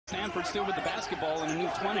Stanford still with the basketball in a new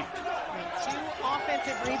 20. And 2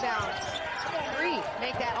 offensive rebounds. 3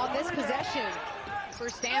 make that on this possession for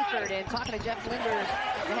Stanford. And talking to Jeff Linder,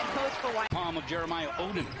 the head coach for WYM. Palm of Jeremiah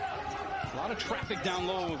Odom. A lot of traffic down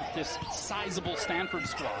low with this sizable Stanford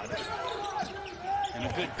squad.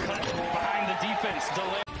 And a good cut behind the defense.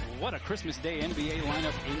 Delaire. What a Christmas Day NBA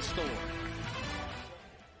lineup in store.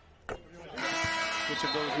 Which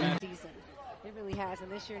of those men? Season. It really has,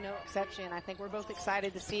 and this year no exception. I think we're both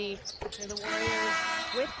excited to see the Warriors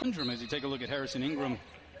with Ingram. As you take a look at Harrison Ingram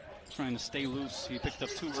trying to stay loose, he picked up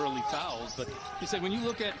 2 early fouls. But he said when you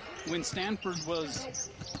look at when Stanford was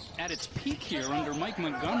at its peak here under Mike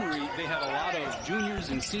Montgomery, they had a lot of juniors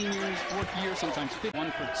and seniors, 4th year, sometimes 5th.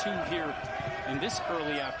 1 for 2 here in this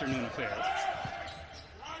early afternoon affair.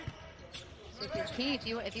 Key.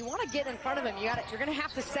 If you want to get in front of him, you're going to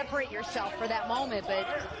have to separate yourself for that moment. But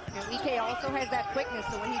Ike also has that quickness,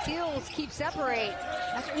 so when he feels keep separate,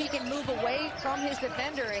 that's when he can move away from his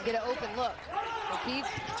defender and get an open look. So Keith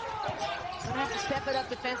going to have to step it up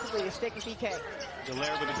defensively to stick with Ike.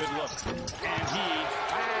 Delaire with a good look, and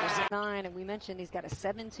he was at 9, and we mentioned he's got a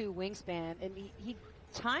 7'2" wingspan, and he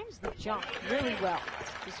times the jump really well.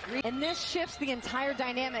 And this shifts the entire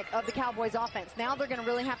dynamic of the Cowboys offense. Now they're going to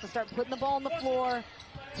really have to start putting the ball on the floor,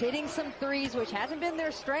 hitting some threes, which hasn't been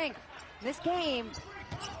their strength. In this game,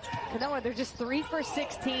 they're just 3 for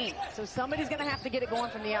 16. So somebody's going to have to get it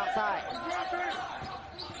going from the outside.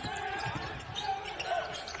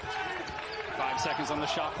 5 seconds on the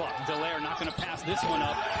shot clock. Delaire not going to pass this one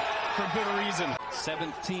up for good reason.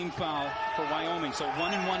 7th team foul for Wyoming. So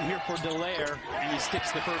 1-1 here for Delaire, and he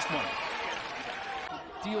sticks the first one.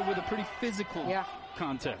 Deal with a pretty physical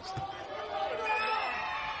contest.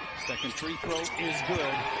 Second free throw is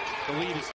good. The lead is